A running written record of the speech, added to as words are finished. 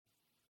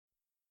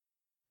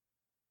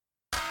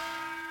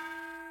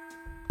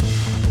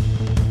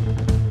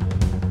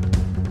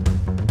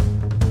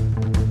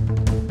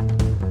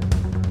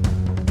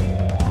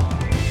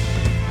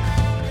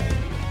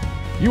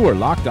You are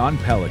Locked On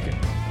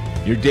Pelicans,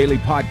 your daily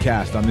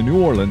podcast on the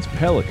New Orleans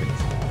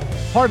Pelicans,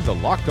 part of the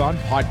Locked On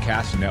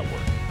Podcast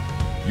Network,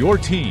 your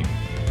team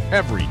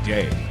every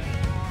day.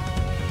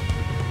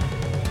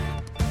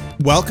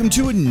 Welcome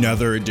to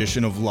another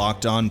edition of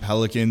Locked On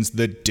Pelicans,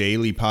 the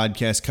daily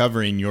podcast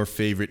covering your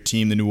favorite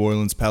team, the New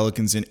Orleans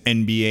Pelicans, and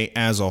NBA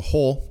as a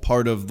whole,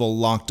 part of the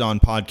Locked On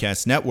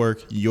Podcast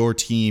Network, your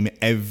team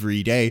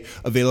every day,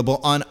 available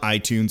on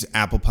iTunes,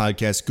 Apple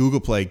Podcasts,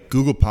 Google Play,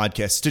 Google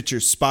Podcasts, Stitcher,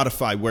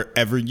 Spotify,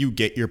 wherever you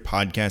get your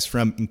podcasts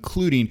from,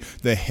 including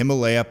the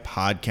Himalaya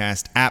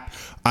Podcast app.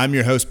 I'm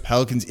your host,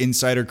 Pelicans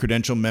Insider,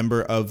 credential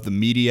member of the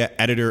media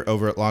editor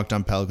over at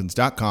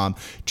LockedOnPelicans.com,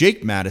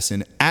 Jake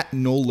Madison, at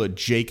NOLA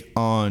Jake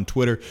on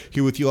Twitter,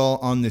 here with you all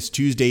on this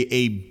Tuesday,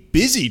 a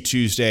busy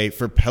Tuesday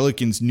for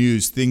Pelicans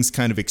news. Things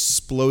kind of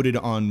exploded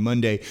on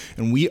Monday,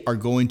 and we are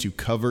going to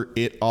cover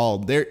it all.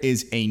 There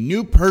is a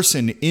new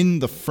person in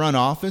the front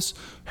office.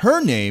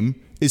 Her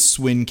name is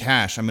Swin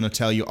Cash. I'm going to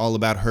tell you all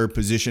about her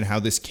position, how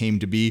this came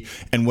to be,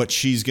 and what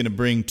she's going to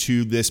bring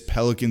to this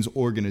Pelicans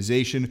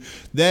organization.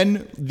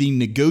 Then the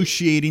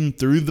negotiating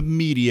through the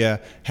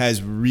media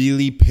has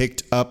really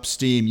picked up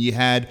steam. You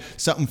had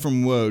something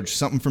from Woj,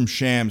 something from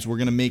Shams. We're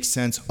going to make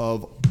sense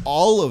of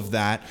all of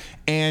that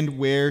and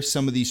where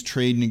some of these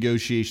trade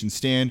negotiations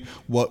stand,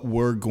 what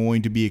we're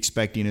going to be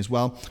expecting as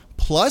well.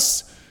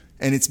 Plus,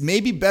 and it's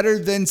maybe better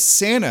than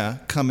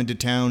Santa coming to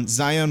town,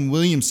 Zion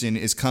Williamson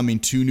is coming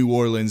to New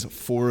Orleans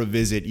for a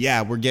visit.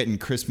 Yeah, we're getting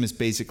Christmas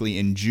basically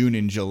in June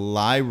and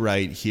July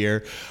right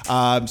here.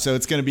 So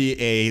it's going to be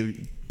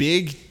a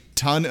big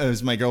ton,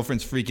 as my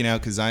girlfriend's freaking out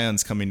because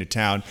Zion's coming to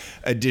town,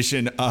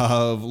 edition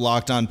of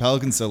Locked On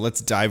Pelicans. So let's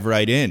dive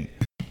right in.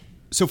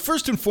 So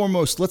first and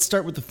foremost, let's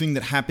start with the thing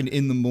that happened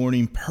in the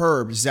morning.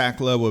 Per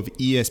Zach Lowe of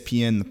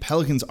ESPN, the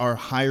Pelicans are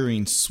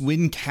hiring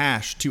Swin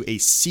Cash to a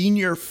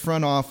senior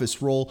front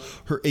office role.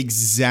 Her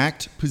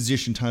exact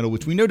position title,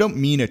 which we know don't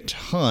mean a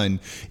ton,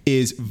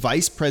 is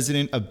Vice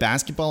President of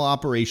Basketball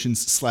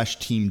Operations /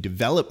 Team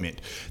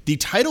Development. The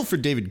title for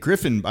David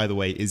Griffin, by the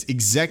way, is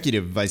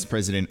Executive Vice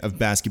President of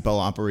Basketball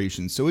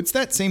Operations. So it's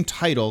that same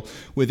title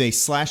with a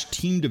 /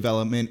 Team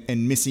Development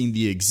and missing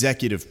the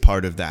executive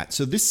part of that.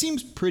 So this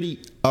seems pretty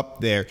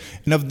up there.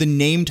 And of the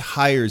named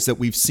hires that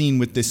we've seen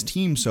with this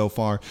team so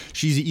far,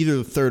 she's either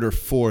the third or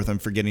fourth. I'm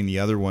forgetting the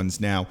other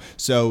ones now.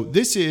 So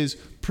this is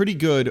pretty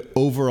good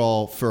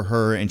overall for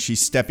her, and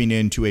she's stepping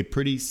into a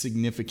pretty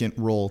significant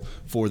role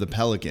for the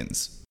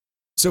Pelicans.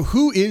 So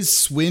who is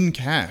Swin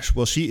Cash?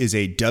 Well, she is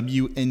a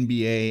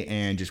WNBA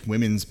and just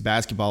women's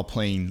basketball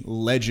playing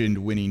legend,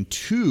 winning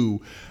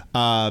two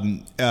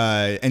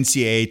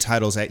NCAA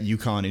titles at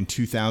UConn in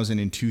 2000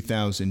 and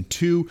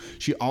 2002.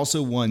 She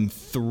also won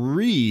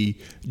 3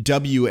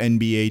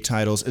 WNBA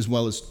titles as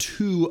well as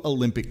 2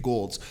 Olympic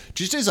golds.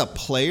 Just as a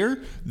player,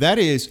 that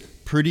is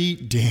pretty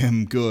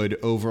damn good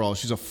overall.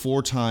 She's a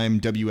 4-time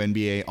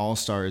WNBA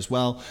All-Star as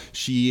well.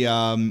 She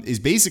is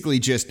basically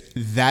just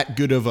that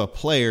good of a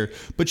player,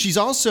 but she's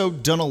also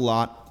done a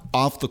lot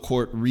off the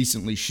court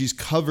recently. She's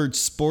covered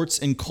sports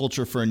and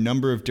culture for a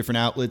number of different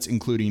outlets,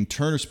 including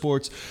Turner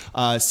Sports,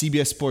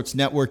 CBS Sports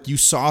Network. You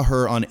saw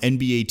her on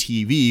NBA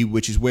TV,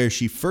 which is where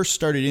she first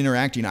started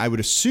interacting, I would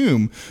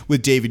assume,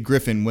 with David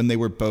Griffin when they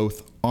were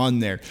both on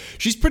there.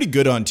 She's pretty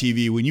good on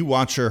TV. When you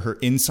watch her, her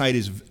insight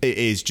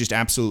is just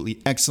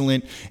absolutely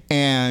excellent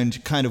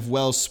and kind of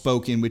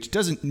well-spoken, which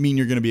doesn't mean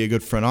you're going to be a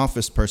good front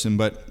office person,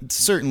 but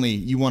certainly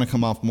you want to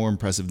come off more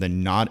impressive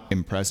than not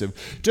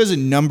impressive. Does a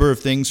number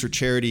of things for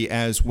charity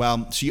as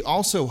well. She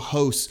also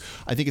hosts,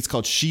 I think it's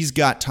called She's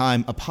Got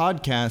Time, a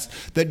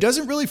podcast that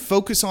doesn't really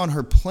focus on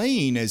her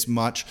playing as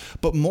much,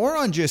 but more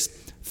on just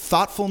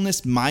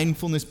thoughtfulness,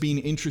 mindfulness, being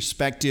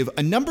introspective,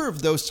 a number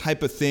of those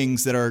type of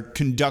things that are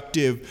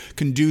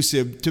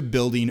conducive to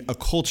building a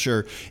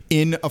culture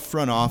in a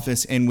front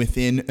office and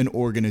within an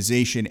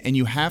organization. And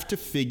you have to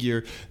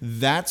figure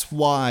that's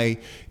why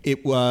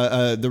it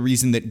was the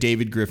reason that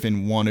David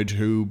Griffin wanted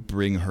to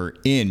bring her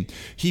in.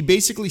 He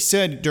basically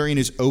said during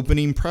his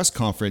opening press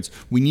conference,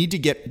 we need to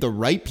get the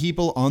right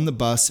people on the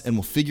bus and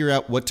we'll figure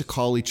out what to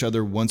call each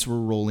other once we're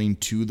rolling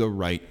to the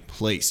right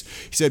place.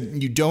 He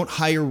said, you don't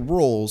hire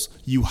roles,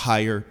 you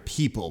hire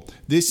people.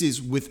 This is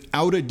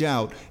without a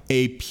doubt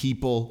a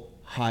people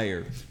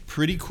hire.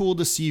 Pretty cool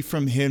to see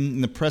from him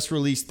in the press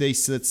release.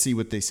 Let's see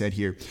what they said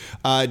here.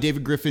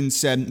 David Griffin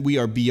said, we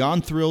are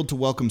beyond thrilled to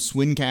welcome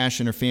Swin Cash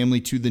and her family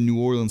to the New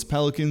Orleans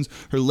Pelicans.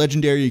 Her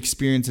legendary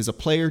experience as a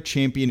player,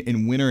 champion,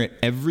 and winner at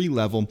every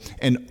level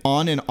and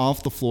on and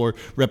off the floor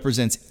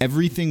represents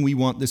everything we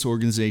want this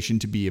organization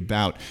to be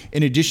about.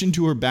 In addition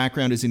to her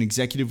background as an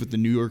executive with the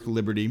New York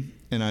Liberty,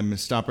 and I'm going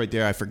to stop right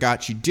there. I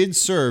forgot she did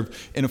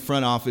serve in a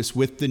front office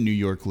with the New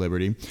York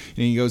Liberty. And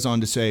he goes on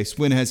to say,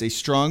 Swin has a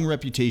strong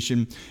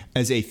reputation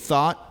as a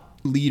thought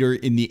leader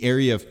in the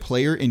area of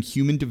player and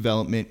human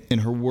development,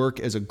 and her work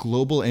as a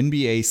global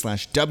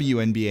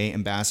NBA/WNBA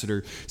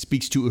ambassador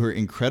speaks to her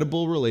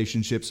incredible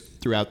relationships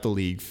throughout the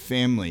league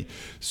family.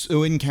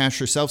 Swin Cash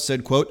herself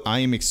said, quote, I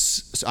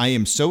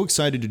am so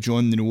excited to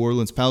join the New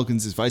Orleans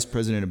Pelicans as Vice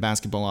President of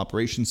Basketball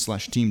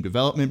Operations/Team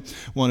Development.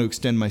 I want to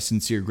extend my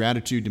sincere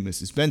gratitude to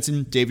Mrs.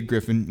 Benson, David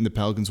Griffin, and the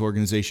Pelicans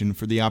organization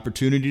for the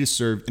opportunity to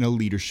serve in a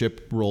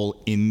leadership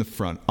role in the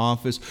front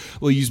office.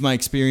 We'll use my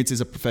experience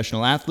as a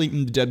professional athlete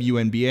in the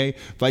WNBA,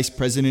 Vice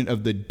President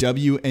of the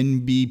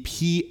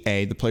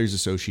WNBPA, the Players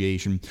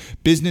Association,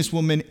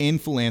 businesswoman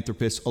and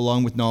philanthropist,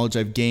 along with knowledge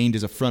I've gained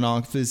as a front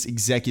office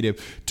executive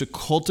to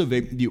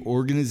cultivate the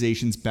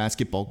organization's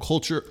basketball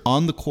culture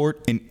on the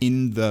court and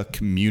in the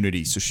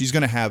community. So she's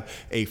going to have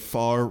a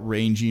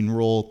far-ranging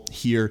role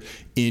here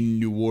in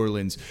New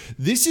Orleans.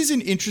 This is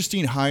an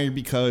interesting hire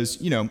because,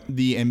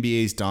 the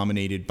NBA is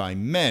dominated by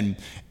men,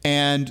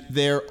 and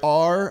there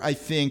are, I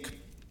think,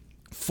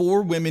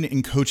 4 women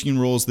in coaching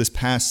roles this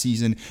past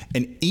season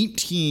and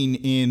 18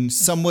 in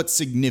somewhat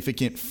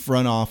significant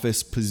front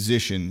office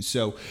positions.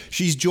 So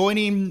she's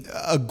joining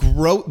a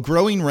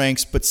growing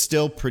ranks, but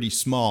still pretty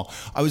small.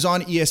 I was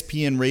on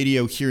ESPN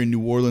Radio here in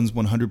New Orleans,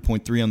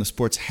 100.3 on the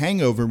Sports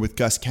Hangover with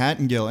Gus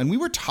Kattengill, and we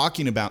were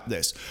talking about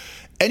this.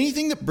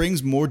 Anything that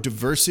brings more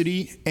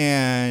diversity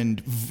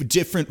and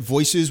different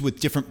voices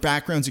with different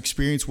backgrounds,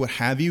 experience, what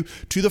have you,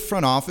 to the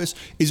front office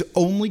is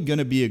only going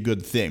to be a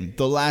good thing.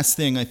 The last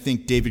thing I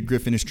think David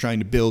Griffin is trying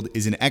to build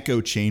is an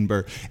echo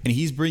chamber, and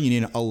he's bringing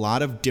in a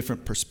lot of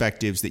different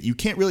perspectives that you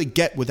can't really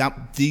get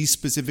without these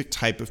specific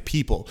type of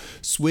people.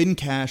 Swin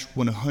Cash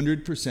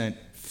 100%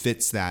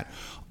 fits that.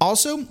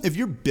 Also, if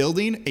you're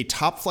building a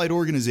top flight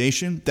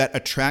organization that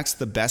attracts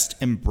the best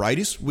and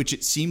brightest, which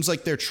it seems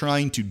like they're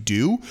trying to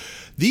do,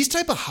 these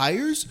type of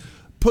hires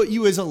put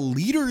you as a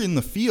leader in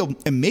the field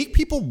and make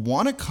people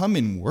want to come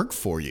and work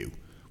for you.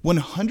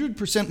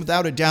 100%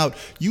 without a doubt,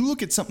 you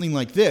look at something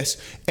like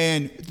this,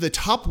 and the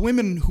top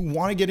women who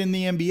want to get in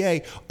the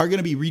NBA are going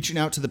to be reaching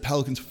out to the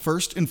Pelicans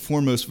first and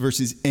foremost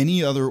versus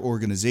any other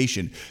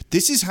organization.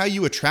 This is how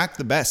you attract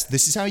the best.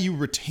 This is how you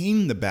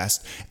retain the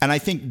best. And I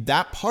think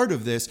that part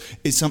of this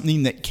is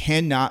something that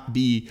cannot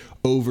be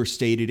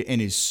overstated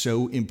and is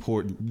so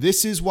important.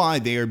 This is why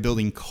they are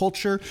building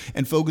culture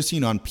and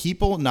focusing on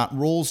people, not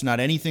roles,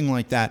 not anything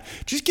like that.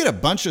 Just get a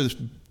bunch of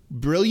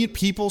brilliant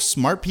people,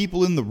 smart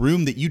people in the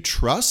room that you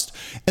trust,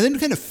 and then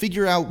kind of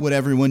figure out what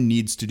everyone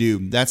needs to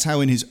do. That's how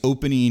in his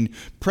opening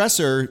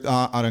presser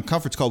on a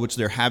conference call, which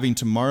they're having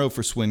tomorrow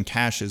for Swin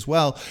Cash as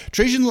well,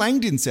 Trajan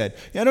Langdon said,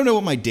 I don't know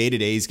what my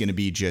day-to-day is going to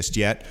be just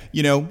yet.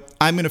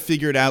 I'm going to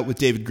figure it out with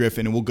David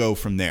Griffin and we'll go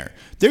from there.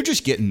 They're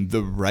just getting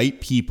the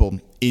right people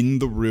in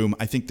the room.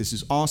 I think this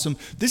is awesome.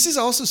 This is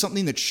also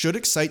something that should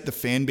excite the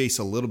fan base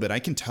a little bit. I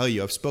can tell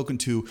you, I've spoken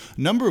to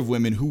a number of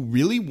women who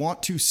really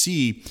want to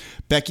see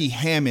Becky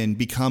Hammon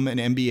become an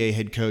NBA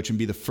head coach and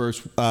be the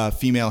first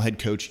female head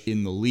coach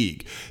in the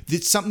league.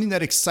 It's something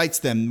that excites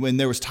them. When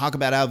there was talk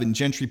about Alvin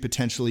Gentry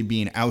potentially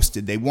being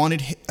ousted, they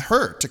wanted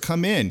her to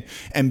come in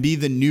and be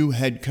the new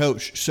head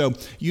coach. So,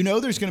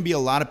 there's going to be a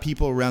lot of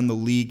people around the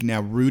league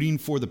now rooting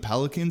for the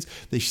Pelicans.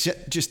 They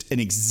set just an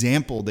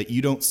example that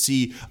you don't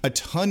see a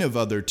ton of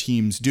other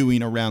teams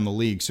doing around the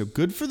league. So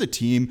good for the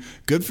team,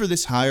 good for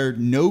this hire,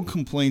 no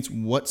complaints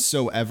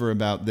whatsoever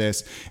about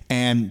this.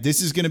 And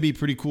this is going to be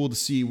pretty cool to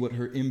see what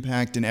her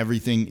impact and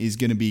everything is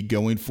going to be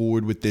going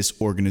forward with this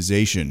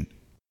organization.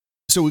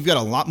 So we've got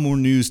a lot more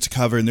news to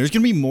cover, and there's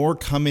going to be more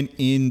coming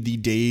in the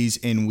days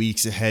and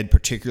weeks ahead,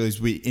 particularly as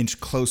we inch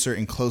closer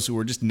and closer.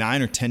 We're just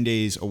 9 or 10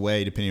 days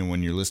away, depending on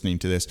when you're listening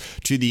to this,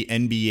 to the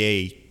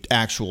NBA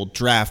actual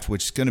draft,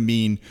 which is going to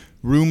mean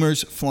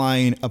rumors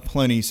flying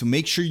aplenty. So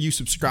make sure you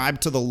subscribe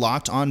to the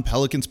Locked On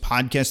Pelicans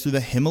podcast through the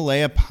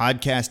Himalaya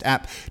podcast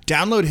app.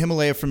 Download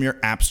Himalaya from your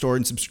app store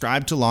and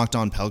subscribe to Locked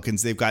On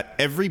Pelicans. They've got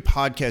every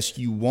podcast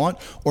you want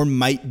or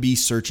might be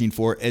searching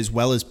for, as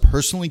well as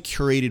personally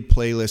curated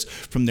playlists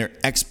from their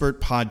expert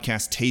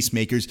podcast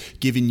tastemakers,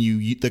 giving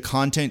you the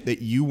content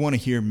that you want to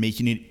hear,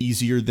 making it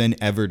easier than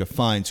ever to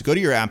find. So go to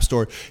your app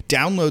store,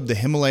 download the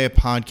Himalaya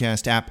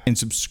podcast app, and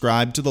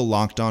subscribe to the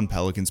Locked On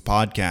Pelicans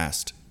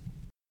podcast.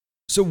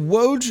 So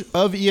Woj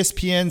of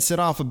ESPN set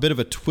off a bit of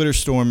a Twitter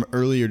storm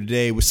earlier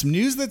today with some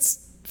news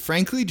that's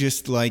frankly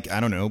just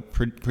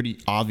pretty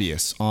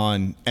obvious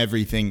on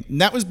everything. And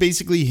that was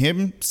basically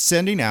him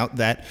sending out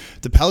that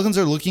the Pelicans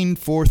are looking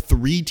for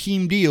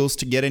 3-team deals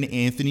to get an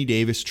Anthony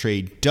Davis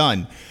trade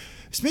done.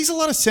 This makes a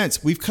lot of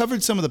sense. We've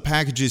covered some of the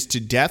packages to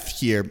death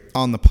here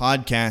on the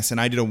podcast, and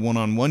I did a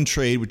one-on-one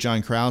trade with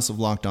John Krause of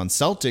Locked On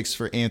Celtics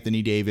for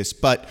Anthony Davis.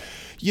 But,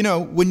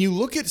 when you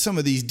look at some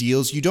of these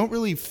deals, you don't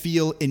really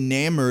feel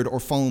enamored or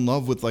fall in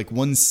love with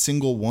one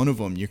single one of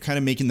them. You're kind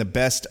of making the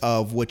best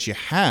of what you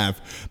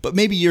have, but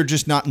maybe you're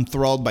just not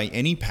enthralled by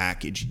any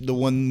package. The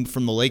one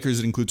from the Lakers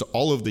that includes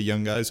all of the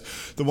young guys,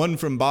 the one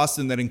from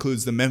Boston that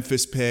includes the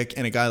Memphis pick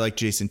and a guy like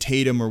Jason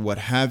Tatum or what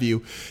have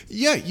you.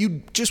 Yeah,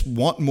 you just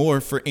want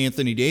more for Anthony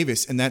Anthony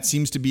Davis, and that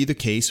seems to be the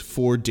case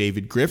for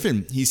David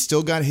Griffin. He's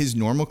still got his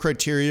normal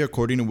criteria,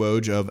 according to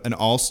Woj, of an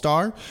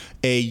all-star,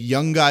 a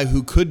young guy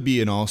who could be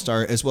an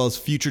all-star, as well as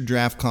future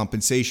draft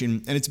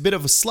compensation, and it's a bit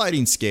of a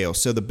sliding scale.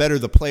 So the better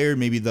the player,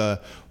 maybe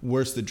the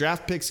worse the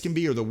draft picks can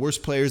be, or the worse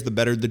players, the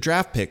better the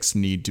draft picks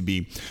need to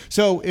be.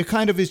 So it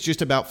kind of is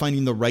just about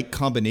finding the right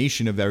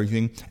combination of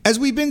everything, as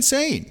we've been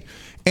saying.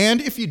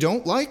 And if you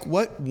don't like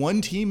what one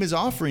team is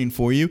offering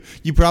for you,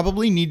 you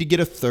probably need to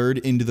get a third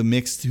into the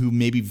mix who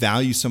maybe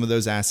value some of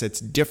those assets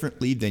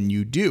differently than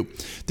you do.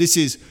 This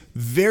is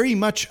very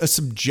much a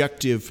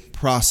subjective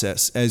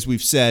process, as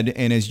we've said,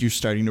 and as you're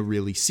starting to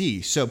really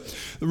see. So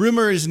the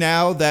rumor is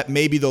now that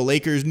maybe the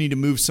Lakers need to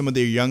move some of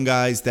their young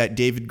guys that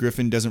David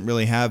Griffin doesn't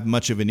really have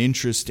much of an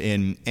interest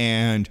in,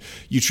 and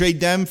you trade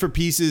them for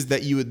pieces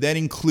that you would then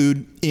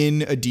include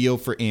in a deal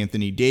for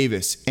Anthony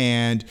Davis.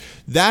 And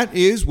that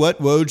is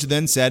what Woj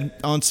then said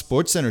on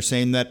SportsCenter,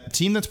 saying that the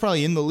team that's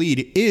probably in the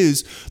lead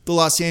is the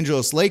Los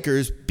Angeles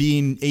Lakers,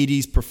 being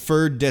AD's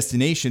preferred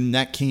destination.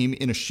 That came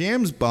in a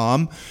Shams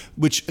bomb,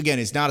 which again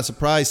is not a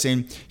surprise,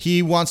 saying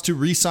he wants to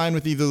re-sign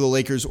with either the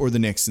Lakers or the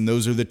Knicks, and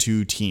those are the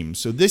two teams.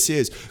 So this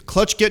is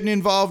Klutch getting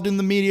involved in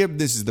the media.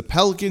 This is the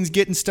Pelicans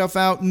getting stuff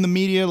out in the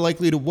media,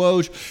 likely to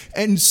Woj,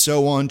 and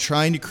so on,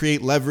 trying to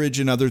create leverage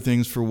and other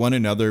things for one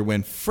another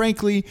when,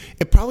 frankly,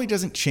 it probably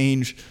doesn't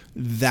change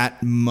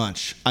that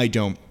much, I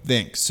don't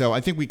think. So I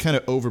think we kind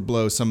of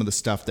overblow some of the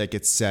stuff that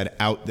gets said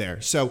out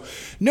there. So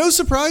no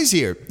surprise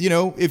here.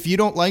 If you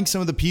don't like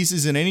some of the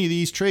pieces in any of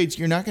these trades,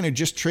 you're not going to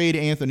just trade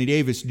Anthony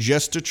Davis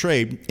just to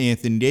trade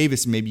Anthony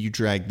Davis. Maybe you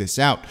drag this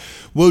out.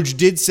 Woj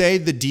did say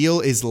the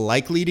deal is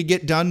likely to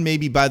get done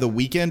maybe by the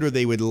weekend, or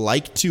they would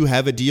like to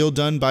have a deal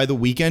done by the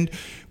weekend,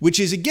 which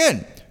is,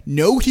 again,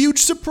 no huge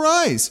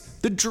surprise.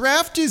 The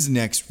draft is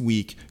next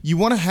week. You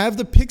want to have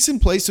the picks in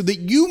place so that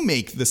you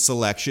make the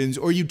selections,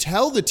 or you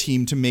tell the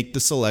team to make the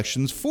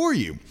selections for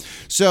you.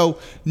 So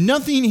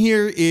nothing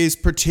here is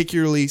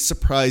particularly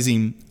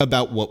surprising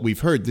about what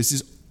we've heard. This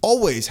is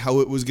always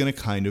how it was going to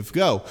kind of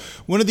go.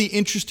 One of the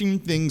interesting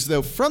things,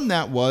 though, from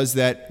that was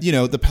that,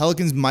 the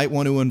Pelicans might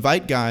want to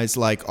invite guys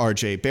like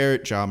RJ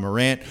Barrett, Ja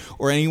Morant,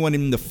 or anyone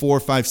in the 4,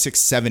 5, 6,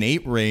 7,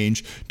 8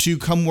 range to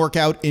come work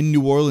out in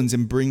New Orleans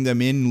and bring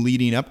them in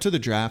leading up to the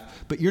draft.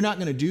 But you're not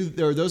going to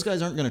those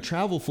guys aren't going to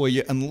travel for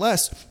you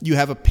unless you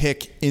have a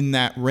pick in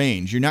that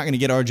range. You're not going to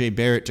get RJ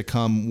Barrett to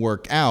come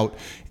work out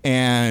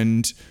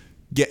and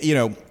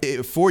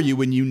get, for you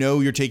when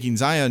you're taking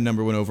Zion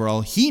number 1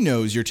 overall. He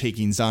knows you're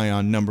taking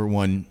Zion number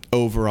 1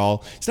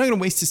 overall. He's not going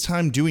to waste his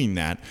time doing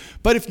that.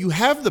 But if you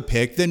have the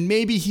pick, then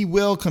maybe he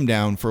will come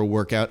down for a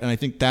workout. And I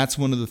think that's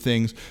one of the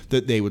things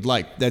that they would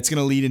like. That's going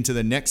to lead into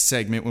the next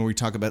segment when we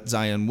talk about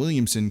Zion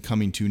Williamson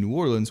coming to New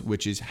Orleans,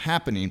 which is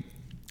happening.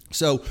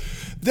 So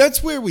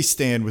that's where we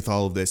stand with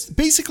all of this.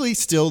 Basically,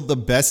 still the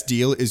best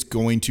deal is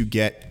going to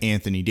get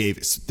Anthony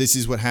Davis. This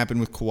is what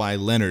happened with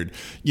Kawhi Leonard.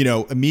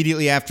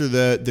 Immediately after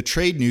the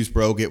trade news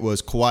broke, it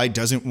was Kawhi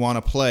doesn't want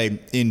to play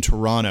in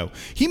Toronto.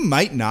 He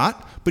might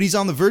not, but he's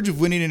on the verge of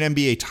winning an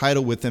NBA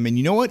title with them. And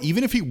you know what?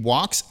 Even if he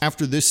walks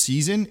after this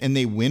season and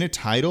they win a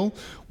title,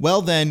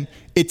 well, then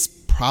it's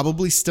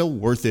probably still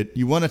worth it.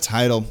 You won a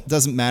title.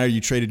 Doesn't matter. You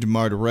traded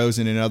DeMar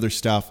DeRozan and other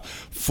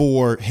stuff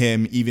for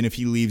him, even if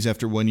he leaves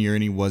after 1 year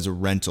and he was a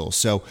rental.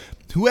 So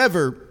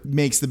whoever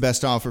makes the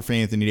best offer for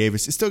Anthony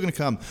Davis is still going to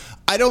come.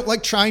 I don't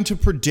like trying to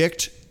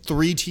predict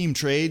 3-team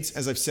trades.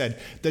 As I've said,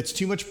 that's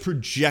too much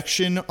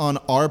projection on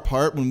our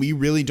part when we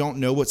really don't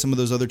know what some of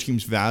those other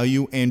teams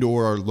value and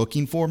or are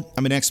looking for.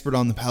 I'm an expert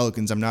on the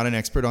Pelicans. I'm not an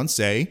expert on,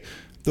 say,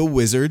 the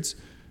Wizards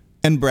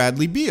and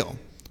Bradley Beal,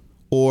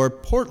 or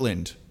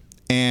Portland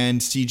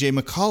and CJ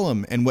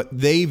McCollum and what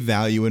they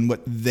value and what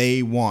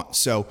they want.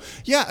 So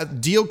yeah, a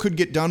deal could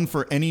get done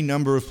for any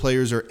number of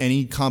players or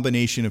any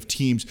combination of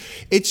teams.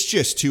 It's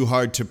just too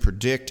hard to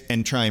predict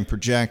and try and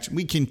project.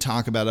 We can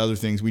talk about other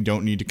things. We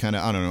don't need to kind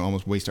of,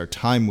 almost waste our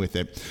time with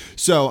it.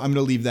 So I'm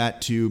going to leave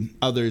that to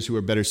others who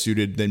are better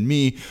suited than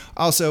me.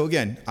 Also,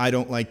 again, I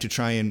don't like to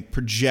try and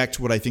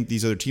project what I think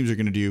these other teams are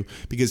going to do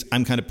because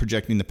I'm kind of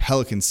projecting the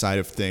Pelicans side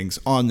of things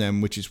on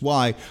them, which is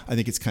why I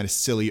think it's kind of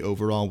silly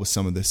overall with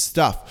some of this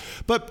stuff.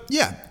 But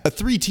yeah, a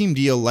 3-team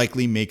deal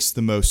likely makes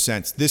the most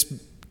sense. This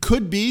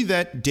could be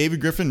that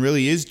David Griffin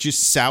really is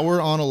just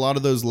sour on a lot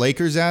of those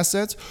Lakers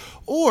assets,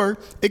 or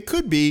it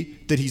could be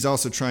that he's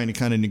also trying to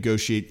kind of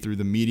negotiate through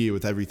the media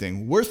with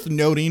everything. Worth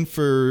noting,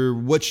 for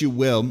what you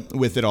will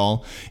with it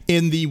all,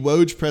 in the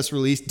Woj press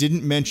release,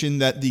 didn't mention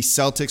that the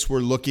Celtics were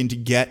looking to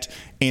get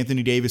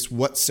Anthony Davis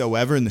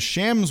whatsoever. In the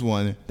Shams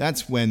one,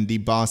 that's when the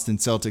Boston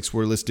Celtics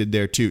were listed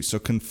there too. So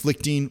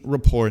conflicting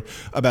report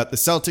about the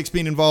Celtics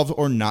being involved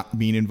or not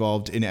being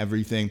involved in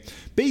everything.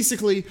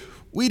 Basically,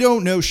 we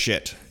don't know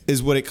shit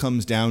is what it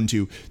comes down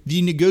to.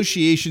 The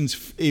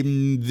negotiations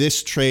in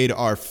this trade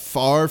are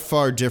far,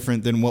 far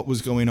different than what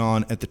was going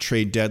on at the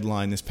trade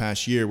deadline this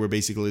past year, where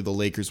basically the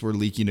Lakers were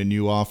leaking a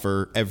new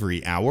offer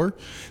every hour.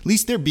 At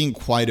least they're being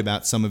quiet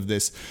about some of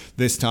this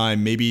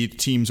time. Maybe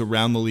teams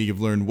around the league have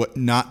learned what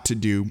not to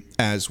do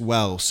as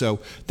well. So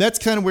that's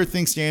kind of where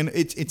things stand.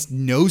 It's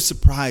no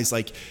surprise.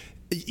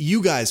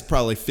 you guys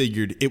probably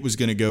figured it was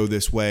going to go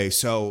this way.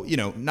 So,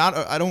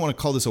 I don't want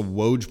to call this a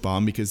Woj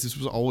bomb because this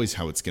was always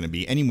how it's going to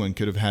be. Anyone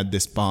could have had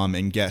this bomb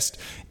and guessed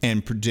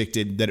and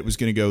predicted that it was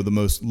going to go the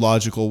most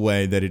logical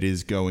way that it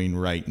is going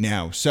right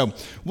now. So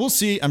we'll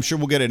see. I'm sure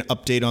we'll get an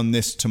update on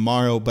this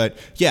tomorrow. But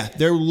yeah,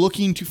 they're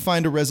looking to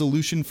find a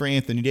resolution for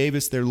Anthony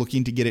Davis. They're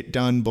looking to get it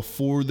done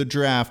before the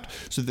draft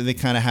so that they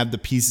kind of have the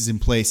pieces in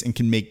place and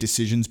can make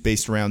decisions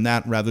based around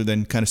that rather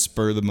than kind of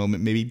spur the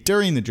moment maybe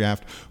during the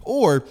draft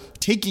or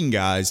taking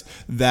guys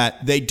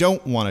that they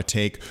don't want to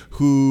take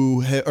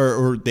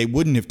or they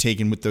wouldn't have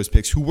taken with those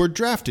picks who were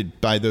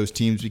drafted by those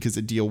teams because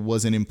the deal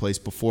wasn't in place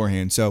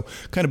beforehand. So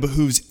kind of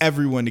behooves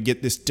everyone to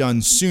get this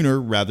done sooner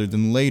rather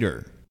than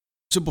later.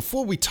 So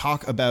before we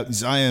talk about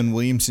Zion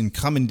Williamson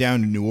coming down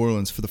to New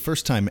Orleans for the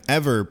first time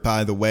ever,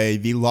 by the way,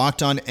 the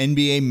Locked On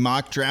NBA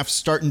mock draft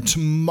starting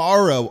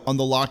tomorrow on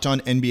the Locked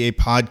On NBA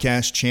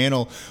podcast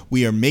channel.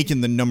 We are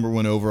making the number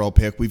 1 overall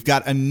pick. We've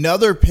got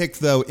another pick,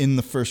 though, in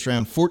the first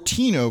round,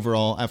 14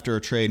 overall after a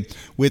trade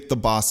with the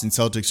Boston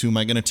Celtics. Who am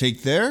I going to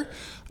take there?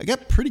 I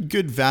got pretty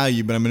good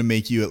value, but I'm going to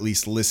make you at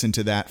least listen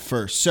to that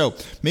first. So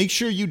make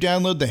sure you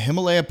download the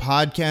Himalaya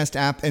podcast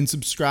app and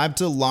subscribe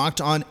to Locked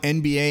On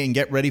NBA and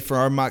get ready for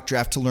our mock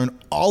draft to learn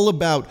all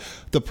about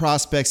the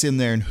prospects in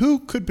there and who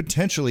could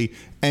potentially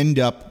end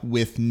up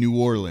with New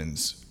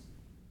Orleans.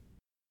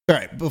 All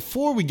right,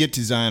 before we get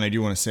to Zion, I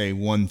do want to say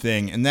one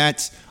thing, and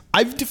that's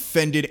I've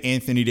defended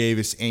Anthony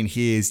Davis and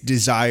his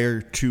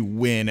desire to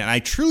win, and I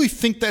truly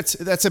think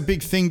that's a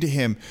big thing to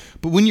him.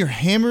 But when you're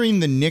hammering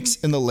the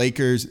Knicks and the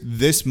Lakers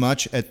this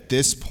much at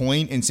this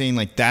point and saying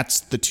like that's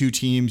the two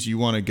teams you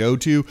want to go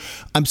to,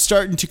 I'm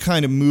starting to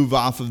kind of move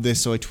off of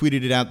this. So I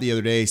tweeted it out the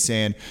other day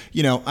saying,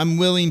 I'm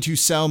willing to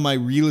sell my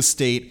real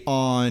estate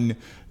on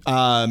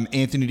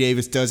Anthony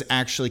Davis does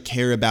actually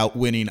care about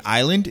winning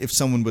Island. If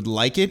someone would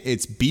like it,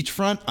 it's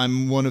beachfront.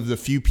 I'm one of the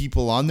few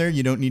people on there.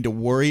 You don't need to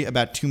worry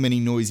about too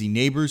many noisy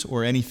neighbors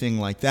or anything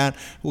like that.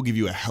 We'll give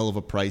you a hell of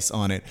a price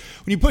on it.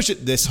 When you push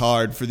it this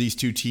hard for these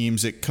two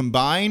teams that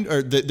combined,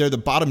 or they're the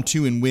bottom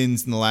 2 in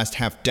wins in the last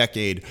half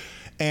decade,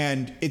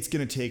 and it's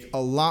going to take a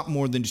lot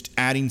more than just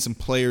adding some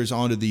players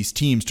onto these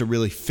teams to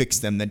really fix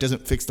them. That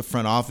doesn't fix the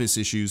front office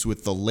issues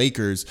with the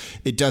Lakers.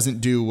 It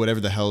doesn't do whatever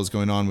the hell is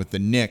going on with the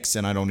Knicks,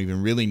 and I don't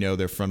even really know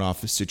their front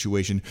office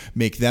situation,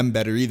 make them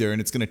better either. And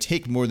it's going to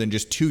take more than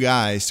just 2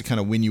 guys to kind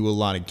of win you a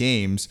lot of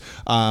games,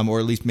 or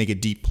at least make a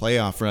deep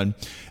playoff run.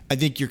 I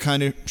think you're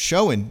kind of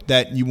showing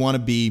that you want to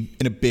be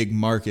in a big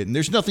market. And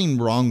there's nothing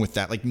wrong with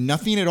that. Like,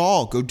 nothing at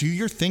all. Go do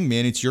your thing,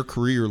 man. It's your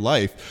career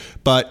life.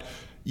 But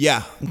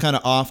yeah, I'm kind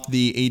of off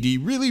the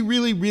AD really,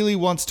 really, really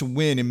wants to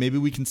win, and maybe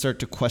we can start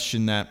to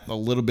question that a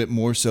little bit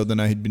more so than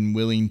I had been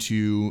willing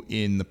to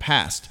in the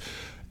past.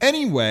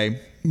 Anyway,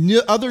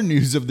 other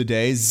news of the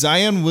day,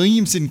 Zion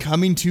Williamson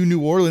coming to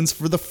New Orleans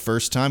for the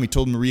first time. He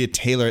told Maria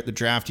Taylor at the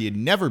draft he had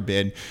never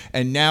been,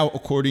 and now,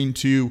 according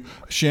to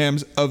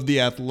Shams of The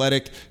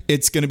Athletic,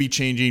 it's going to be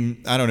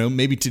changing, I don't know,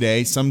 maybe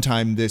today,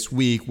 sometime this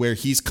week, where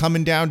he's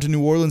coming down to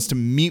New Orleans to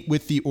meet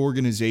with the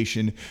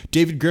organization.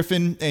 David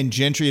Griffin and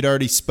Gentry had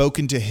already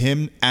spoken to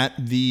him at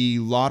the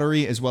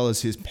lottery, as well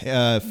as his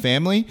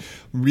family.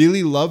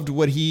 Really loved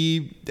what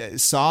he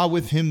saw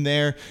with him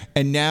there,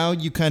 and now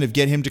you kind of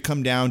get him to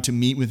come down to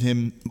meet with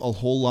him a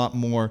whole lot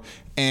more.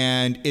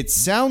 And it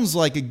sounds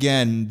like,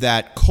 again,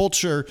 that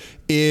culture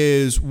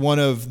is one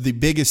of the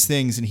biggest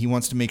things, and he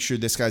wants to make sure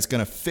this guy's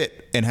going to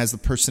fit and has the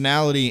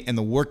personality and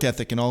the work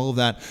ethic and all of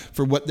that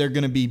for what they're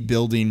going to be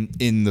building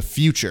in the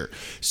future.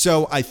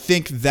 So I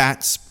think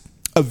that's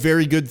a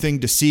very good thing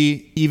to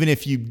see. Even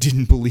if you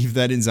didn't believe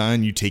that in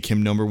Zion, you take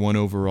him number 1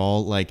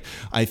 overall. Like,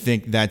 I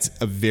think that's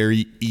a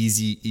very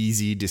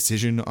easy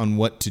decision on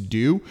what to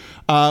do.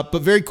 But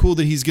very cool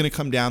that he's going to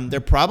come down.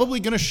 They're probably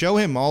going to show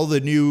him all the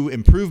new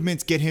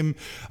improvements, get him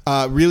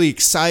really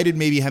excited,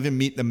 maybe have him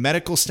meet the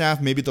medical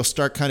staff. Maybe they'll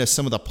start kind of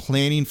some of the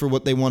planning for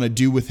what they want to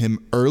do with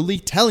him early,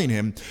 telling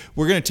him,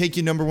 we're going to take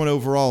you number 1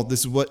 overall.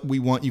 This is what we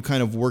want you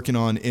kind of working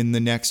on in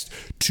the next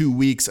 2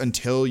 weeks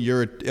until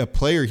you're a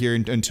player here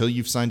and until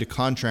you've signed a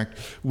contract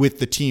with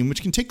the team,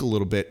 which can take a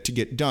little bit to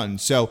get done.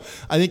 So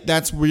I think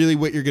that's really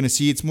what you're going to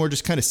see. It's more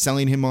just kind of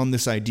selling him on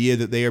this idea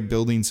that they are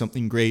building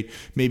something great,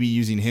 maybe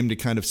using him to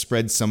kind of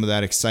spread some of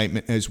that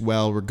excitement as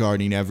well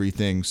regarding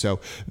everything. So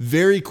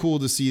very cool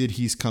to see that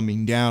he's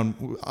coming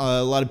down.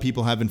 A lot of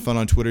people having fun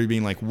on Twitter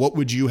being like, what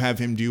would you have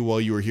him do while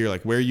you were here?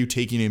 Like, where are you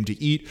taking him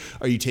to eat?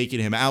 Are you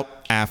taking him out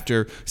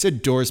after? I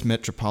said Doris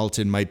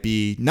Metropolitan might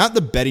be not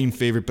the betting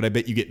favorite, but I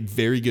bet you get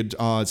very good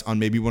odds on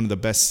maybe one of the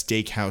best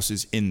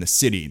steakhouses in the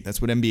city.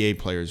 That's what NBA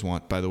players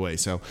want, by the way.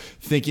 So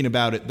thinking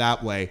about it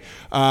that way.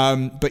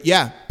 But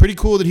yeah, pretty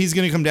cool that he's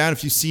going to come down.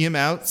 If you see him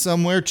out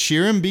somewhere,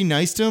 cheer him, be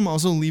nice to him.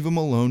 Also leave him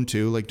alone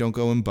too. Like, don't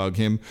go and bug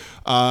him.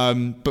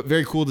 But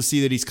very cool to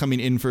see that he's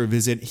coming in for a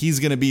visit. He's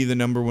going to be the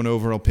number 1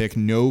 overall pick.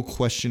 No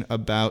question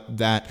about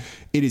that.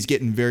 It is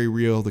getting very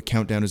real. The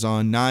countdown is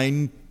on.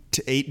 9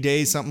 to 8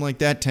 days, something like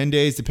that, 10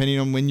 days, depending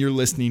on when you're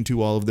listening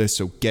to all of this.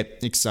 So get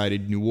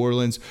excited, New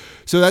Orleans.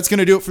 So that's going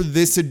to do it for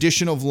this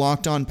edition of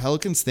Locked On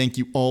Pelicans. Thank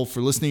you all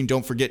for listening.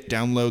 Don't forget,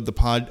 download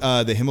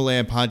the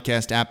Himalaya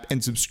podcast app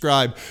and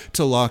subscribe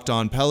to Locked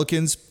On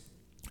Pelicans.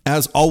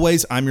 As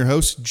always, I'm your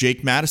host,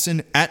 Jake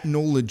Madison, at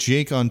NOLA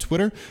Jake on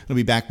Twitter. I'll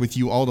be back with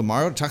you all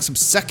tomorrow to talk some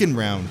second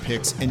round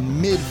picks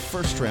and mid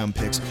first round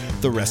picks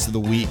the rest of the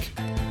week.